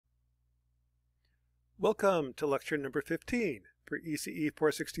Welcome to lecture number 15 for ECE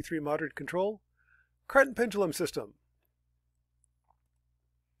 463 Modern Control, Cart and Pendulum System.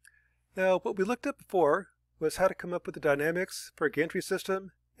 Now, what we looked at before was how to come up with the dynamics for a gantry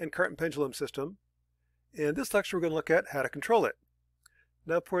system and cart and pendulum system. In this lecture, we're going to look at how to control it.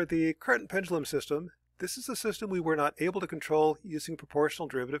 Now, for the cart and pendulum system, this is a system we were not able to control using proportional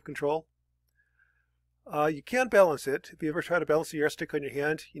derivative control. You can balance it. If you ever try to balance a yardstick on your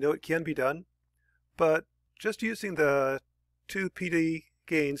hand, you know it can be done. But just using the two PD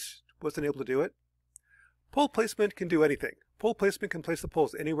gains wasn't able to do it. Pole placement can do anything. Pole placement can place the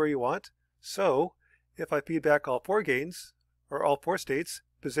poles anywhere you want. So if I feed back all four gains, or all four states,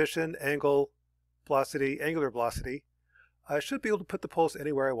 position, angle, velocity, angular velocity, I should be able to put the poles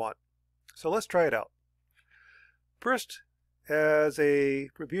anywhere I want. So let's try it out. First, as a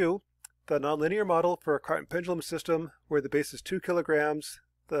review, the nonlinear model for a cart and pendulum system where the base is 2 kilograms,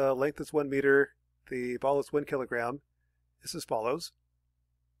 the length is 1 meter, the ball is 1 kilogram, is as follows.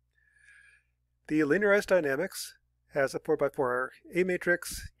 The linearized dynamics has a 4x4 A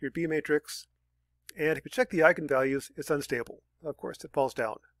matrix, your B matrix, and if you check the eigenvalues, it's unstable. Of course, it falls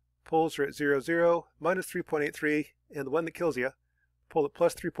down. Poles are at 0, 0, minus 3.83, and the one that kills you, pole at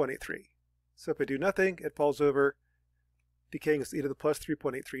plus 3.83. So if I do nothing, it falls over, decaying as e to the plus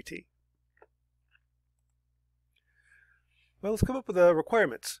 3.83t. Well, let's come up with the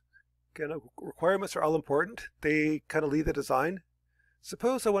requirements. Again, requirements are all important. They kind of lead the design.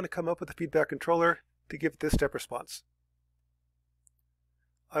 Suppose I want to come up with a feedback controller to give this step response.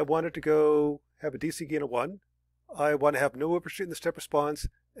 I want it to go have a DC gain of 1. I want to have no overshoot in the step response,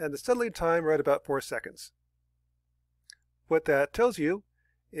 and the settling time right about 4 seconds. What that tells you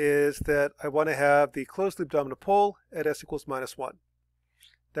is that I want to have the closed loop dominant pole at s equals minus 1.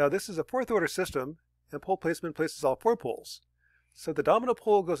 Now this is a fourth order system, and pole placement places all 4 poles. So the dominant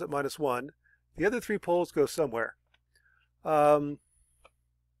pole goes at minus 1. The other 3 poles go somewhere. Let's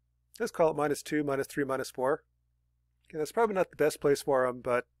call it minus 2, minus 3, minus 4. Okay, that's probably not the best place for them,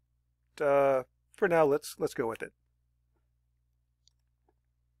 but for now, let's go with it.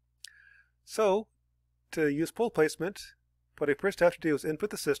 So to use pole placement, what I first have to do is input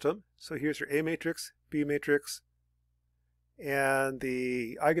the system. So here's your A matrix, B matrix, and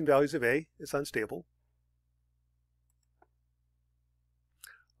the eigenvalues of A is unstable.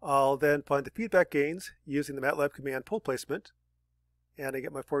 I'll then find the feedback gains using the MATLAB command pole placement, and I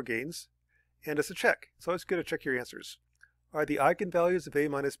get my 4 gains. And as a check, it's always good to check your answers. Are the eigenvalues of A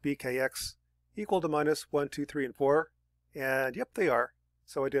minus B kx equal to minus 1, 2, 3, and 4? And yep, they are.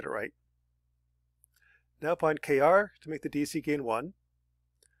 So I did it right. Now find kr to make the DC gain 1.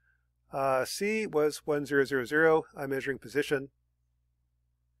 C was 1, 0, 0, 0. I'm measuring position.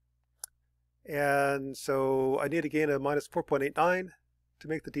 And so I need a gain of minus 4.89 to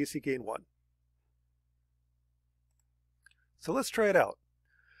make the DC gain 1. So let's try it out.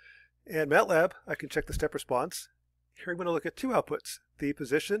 In MATLAB, I can check the step response. Here I'm going to look at 2 outputs, the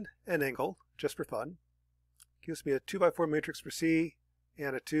position and angle, just for fun. Gives me a 2x4 matrix for C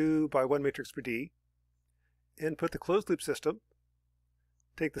and a 2x1 matrix for D. Input the closed loop system,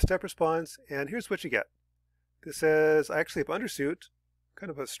 take the step response, and here's what you get. This says I actually have undershoot,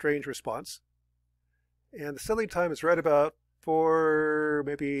 kind of a strange response. And the settling time is right about 4,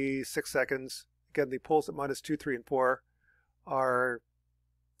 maybe 6 seconds. Again, the poles at minus 2, 3, and 4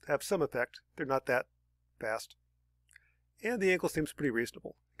 have some effect. They're not that fast. And the angle seems pretty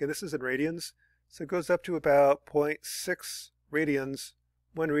reasonable. Again, this is in radians, so it goes up to about 0.6 radians.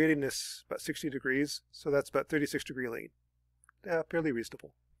 1 radian is about 60 degrees, so that's about 36 degree lean. Fairly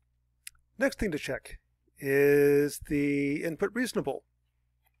reasonable. Next thing to check is the input reasonable.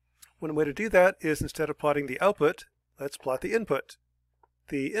 One way to do that is instead of plotting the output, let's plot the input.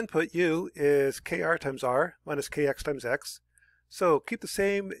 The input u is kr times r minus kx times x. So keep the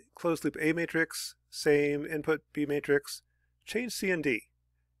same closed loop A matrix, same input B matrix, change C and D.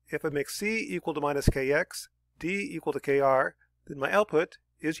 If I make C equal to minus kx, D equal to kr, then my output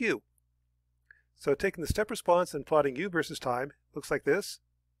is u. So taking the step response and plotting u versus time looks like this.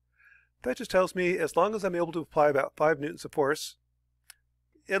 That just tells me as long as I'm able to apply about 5 newtons of force,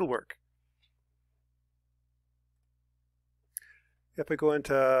 it'll work. If I go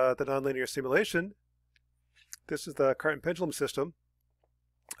into the nonlinear simulation, this is the cart and pendulum system.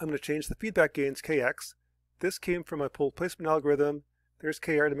 I'm going to change the feedback gains kx. This came from my pole placement algorithm. There's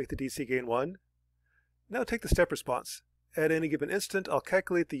kr to make the DC gain 1. Now take the step response. At any given instant, I'll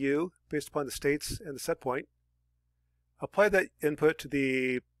calculate the u based upon the states and the set point. Apply that input to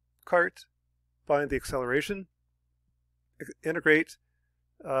the cart, find the acceleration, integrate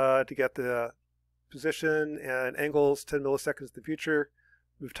to get the position and angles 10 milliseconds in the future,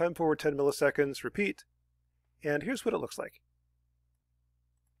 move time forward 10 milliseconds, repeat, and here's what it looks like.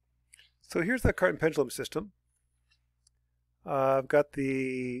 So here's the cart and pendulum system. I've got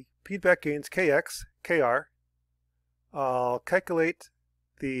the feedback gains Kx, Kr. I'll calculate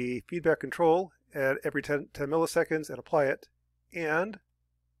the feedback control at every 10 milliseconds and apply it. And,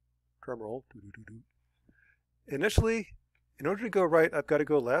 drum roll, initially, in order to go right, I've got to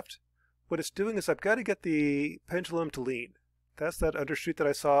go left. What it's doing is I've got to get the pendulum to lean. That's that undershoot that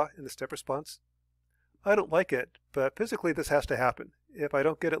I saw in the step response. I don't like it, but physically this has to happen. If I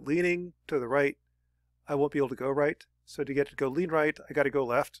don't get it leaning to the right, I won't be able to go right. So to get it to go lean right, I got to go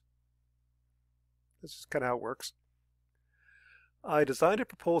left. This is kind of how it works. I designed it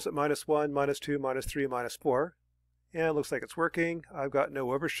for poles at -1, -2, -3, -4, and it looks like it's working. I've got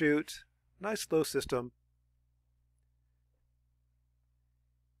no overshoot. Nice slow system.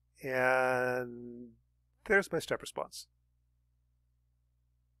 And there's my step response.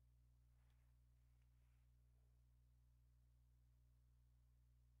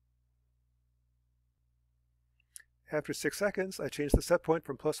 After 6 seconds, I change the set point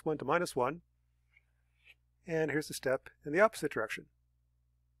from +1 to -1. And here's the step in the opposite direction.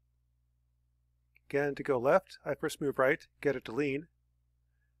 Again, to go left, I first move right, get it to lean,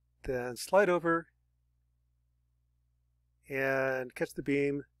 then slide over and catch the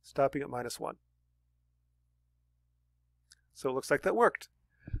beam, stopping at -1. So it looks like that worked.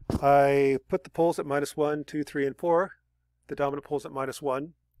 I put the poles at -1, 2, 3, and 4. The dominant poles at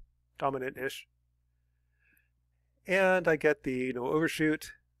 -1, dominant-ish. And I get the no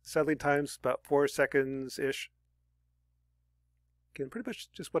overshoot. Settling time's about 4 seconds-ish. Again, pretty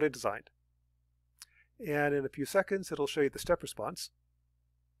much just what I designed. And in a few seconds, it'll show you the step response.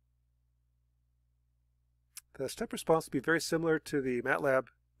 The step response will be very similar to the MATLAB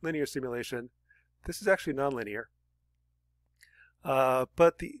linear simulation. This is actually nonlinear.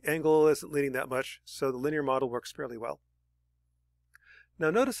 But the angle isn't leaning that much, so the linear model works fairly well.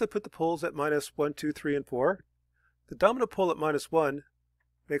 Now notice I put the poles at -1, 2, 3, and 4. The dominant pole at -1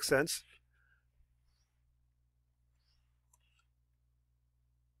 makes sense.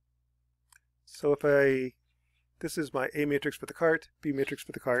 So if this is my A matrix for the cart, B matrix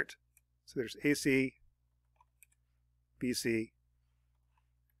for the cart. So there's AC, BC.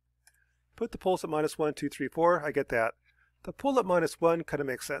 Put the poles at -1, 2, 3, 4. I get that. The pole at -1 kind of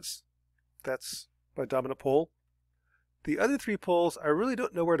makes sense. That's my dominant pole. The other 3 poles, I really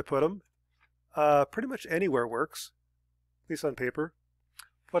don't know where to put them. Pretty much anywhere works, at least on paper.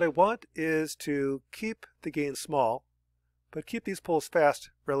 What I want is to keep the gain small, but keep these poles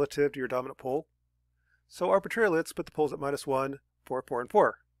fast relative to your dominant pole. So arbitrarily, let's put the poles at -1, 4, 4, and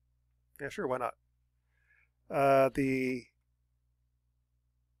 4. Yeah, sure, why not? The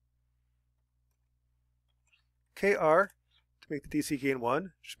KR to make the DC gain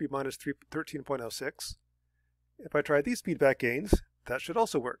 1 should be -13.06. If I try these feedback gains, that should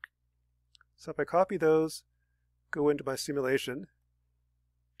also work. So if I copy those, go into my simulation,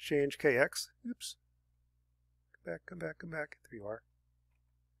 change KX, oops, come back, there you are.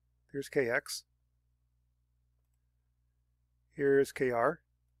 Here's KX. Here's KR.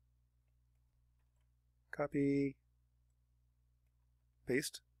 Copy,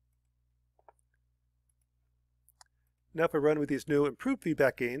 paste. Now if I run with these new improved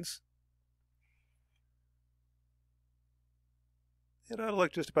feedback gains, it ought to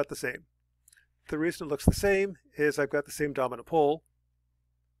look just about the same. The reason it looks the same is I've got the same dominant pole.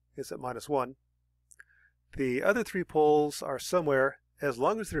 It's at -1. The other 3 poles are somewhere. As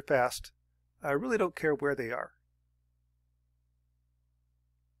long as they're fast, I really don't care where they are.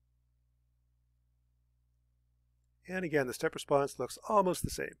 And again, the step response looks almost the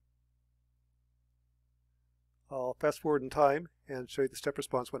same. I'll fast forward in time and show you the step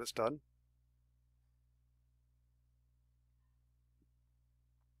response when it's done.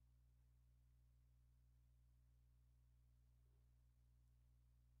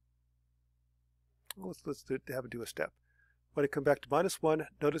 Let's have it do a step. When I come back to -1,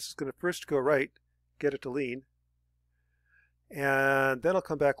 notice it's going to first go right, get it to lean, and then I'll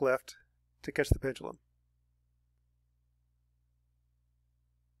come back left to catch the pendulum.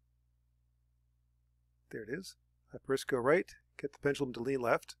 There it is. I first go right, get the pendulum to lean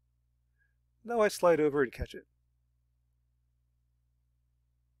left. Now I slide over and catch it.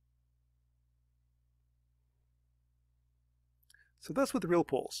 So that's with the real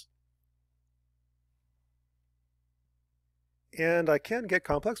poles. And I can get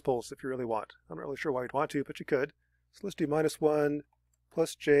complex poles if you really want. I'm not really sure why you'd want to, but you could. So let's do -1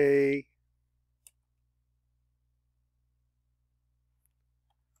 plus J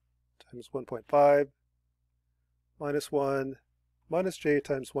times 1.5 -1 minus j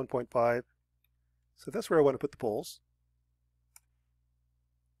times 1.5. So that's where I want to put the poles.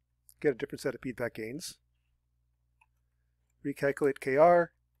 Get a different set of feedback gains. Recalculate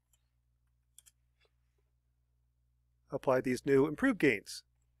KR. Apply these new improved gains.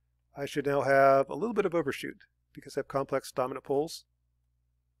 I should now have a little bit of overshoot because I have complex dominant poles.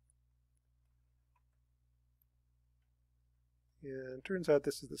 And turns out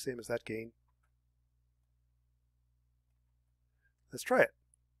this is the same as that gain. Let's try it.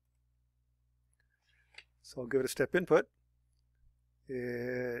 So I'll give it a step input.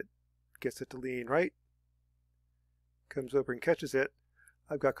 It gets it to lean right. Comes over and catches it.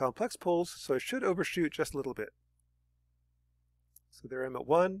 I've got complex poles, so I should overshoot just a little bit. So there I'm at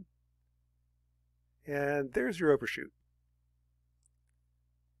 1. And there's your overshoot.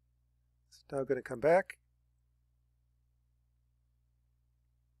 It's now going to come back.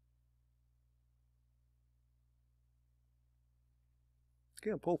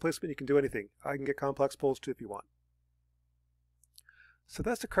 Again, pole placement, you can do anything. I can get complex poles too if you want. So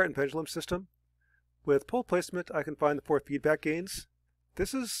that's the cart and pendulum system. With pole placement, I can find the 4 feedback gains.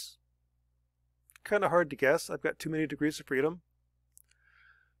 This is kind of hard to guess. I've got too many degrees of freedom.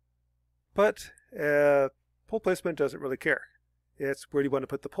 But pole placement doesn't really care. It's where do you want to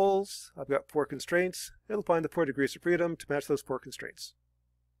put the poles. I've got 4 constraints. It'll find the 4 degrees of freedom to match those 4 constraints.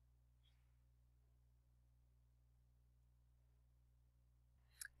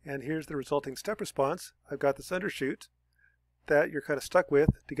 And here's the resulting step response. I've got this undershoot that you're kind of stuck with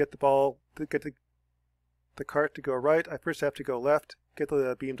to get the ball, to get the cart to go right. I first have to go left, get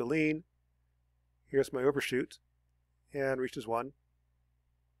the beam to lean. Here's my overshoot, and reaches 1.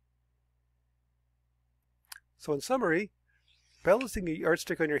 So in summary, balancing a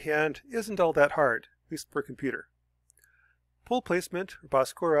yardstick on your hand isn't all that hard, at least for a computer. Pole placement, or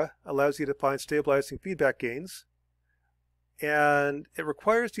Bhaskara, allows you to find stabilizing feedback gains, and it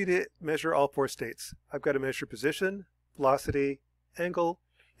requires you to measure all 4 states. I've got to measure position, velocity, angle,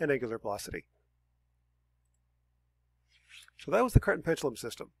 and angular velocity. So that was the cart and pendulum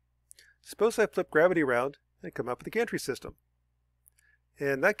system. Suppose I flip gravity around and come up with the gantry system.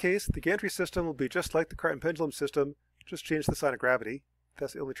 In that case, the gantry system will be just like the cart and pendulum system, just change the sign of gravity.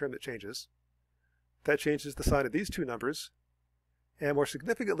 That's the only term that changes. That changes the sign of these 2 numbers. And more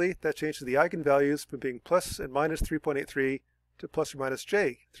significantly, that changes the eigenvalues from being plus and minus 3.83 to plus or minus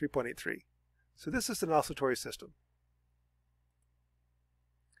j 3.83. So this is an oscillatory system.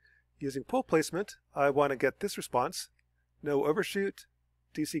 Using pole placement, I want to get this response. No overshoot,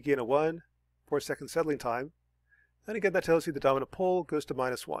 DC gain of 1, 4-second settling time. And again, that tells you the dominant pole goes to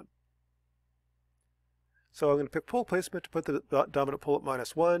minus 1. So I'm going to pick pole placement to put the dominant pole at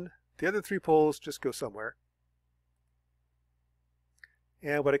minus 1. The other 3 poles just go somewhere.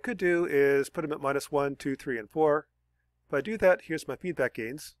 And what I could do is put them at minus 1, 2, 3, and 4. If I do that, here's my feedback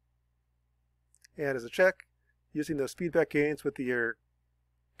gains. And as a check, using those feedback gains with your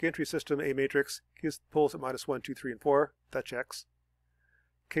gantry system A matrix gives the poles at minus 1, 2, 3, and 4. That checks.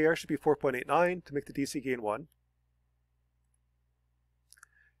 KR should be 4.89 to make the DC gain 1.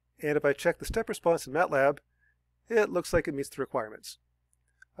 And if I check the step response in MATLAB, it looks like it meets the requirements.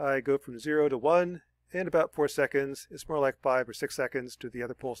 I go from 0 to 1 in about 4 seconds. It's more like 5 or 6 seconds to the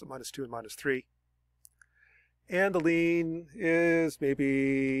other poles at minus 2 and minus 3. And the lean is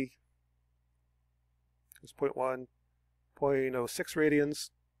maybe 0.1, 0.06 radians,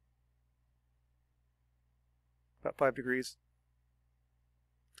 about 5 degrees.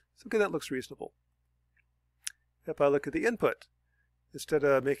 So again, that looks reasonable. If I look at the input, instead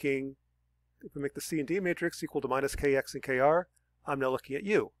of if we make the C and D matrix equal to minus kx and kr, I'm now looking at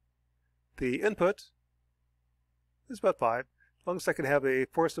u. The input is about 5. As long as I can have a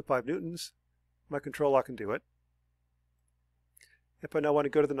force of 5 newtons, my control law can do it. If I now want to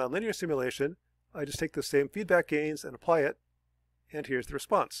go to the nonlinear simulation, I just take the same feedback gains and apply it, and here's the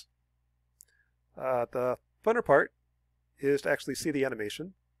response. The funner part is to actually see the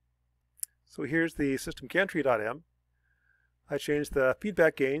animation. So here's the system gantry.m. I change the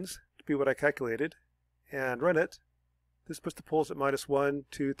feedback gains to be what I calculated and run it. This puts the poles at minus 1,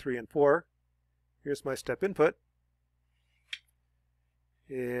 2, 3, and 4. Here's my step input.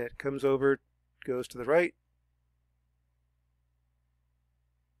 It comes over, goes to the right,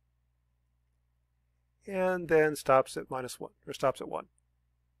 and then stops at minus 1, or stops at 1.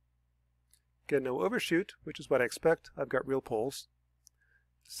 Again, no overshoot, which is what I expect. I've got real poles.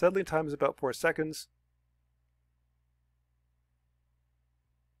 Settling time is about 4 seconds.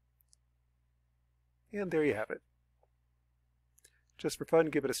 And there you have it. Just for fun,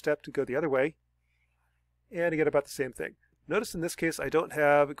 give it a step to go the other way, and you get about the same thing. Notice in this case I don't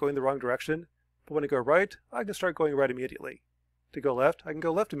have it going the wrong direction, but when I go right, I can start going right immediately. to go left, I can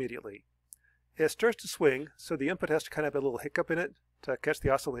go left immediately. It starts to swing, so the input has to kind of have a little hiccup in it to catch the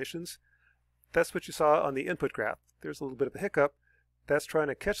oscillations. That's what you saw on the input graph. There's a little bit of a hiccup. That's trying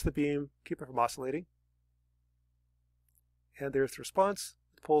to catch the beam, keep it from oscillating. And there's the response.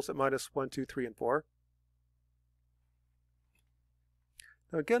 The poles at -1, 2, 3, and 4.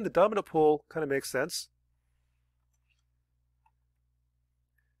 Now again, the dominant pole kind of makes sense.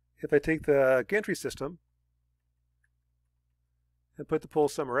 If I take the gantry system and put the pole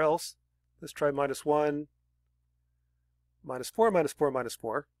somewhere else, let's try -1, -4, -4,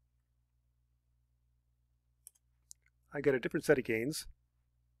 -4. I get a different set of gains.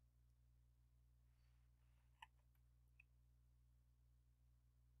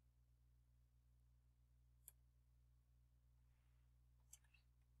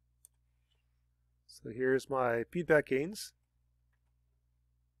 So here's my feedback gains.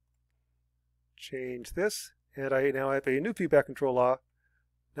 Change this, and I now have a new feedback control law.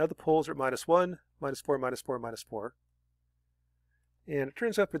 Now the poles are at -1, -4, -4, -4. And it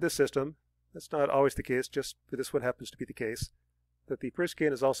turns out for this system, that's not always the case, just for this one happens to be the case, that the first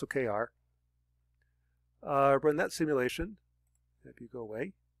gain is also KR. Run that simulation. If you go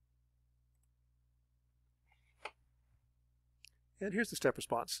away. And here's the step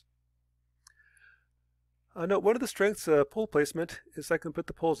response. Note one of the strengths of pole placement is I can put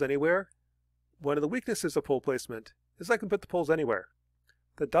the poles anywhere. One of the weaknesses of pole placement is I can put the poles anywhere.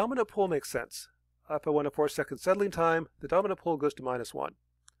 The dominant pole makes sense. If I want a 4-second settling time, the dominant pole goes to -1.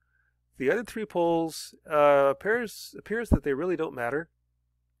 The other three poles appears that they really don't matter.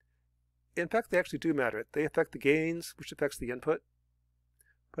 In fact, they actually do matter. They affect the gains, which affects the input.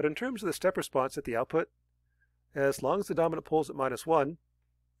 But in terms of the step response at the output, as long as the dominant pole is at -1,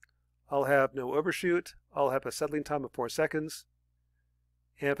 I'll have no overshoot, I'll have a settling time of 4 seconds,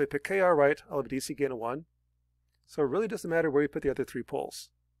 and if I pick KR right, I'll have a DC gain of 1. So it really doesn't matter where you put the other three poles,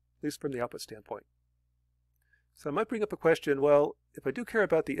 at least from the output standpoint. So I might bring up a question, well, if I do care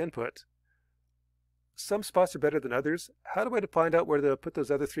about the input, some spots are better than others. How do I find out where to put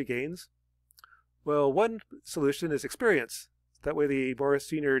those other three gains? Well, one solution is experience. That way the more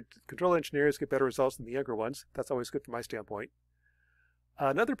senior control engineers get better results than the younger ones. That's always good from my standpoint.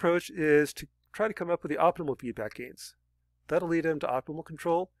 Another approach is to try to come up with the optimal feedback gains. That'll lead them to optimal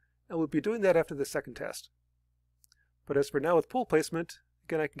control, and we'll be doing that after the second test. But as for now with pole placement,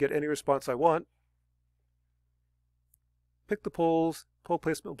 again, I can get any response I want. Pick the poles, pole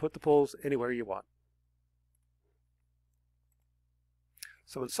placement will put the poles anywhere you want.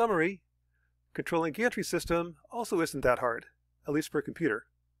 So in summary, controlling gantry system also isn't that hard, at least for a computer.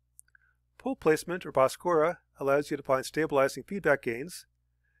 Pole placement, or Bhaskara, allows you to find stabilizing feedback gains.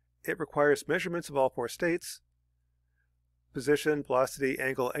 It requires measurements of all four states: position, velocity,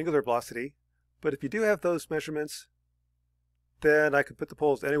 angle, angular velocity. But if you do have those measurements, then I can put the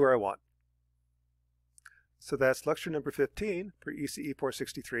poles anywhere I want. So that's lecture number 15 for ECE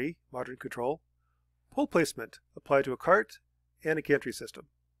 463, Modern Control. Pole placement applied to a cart and a gantry system.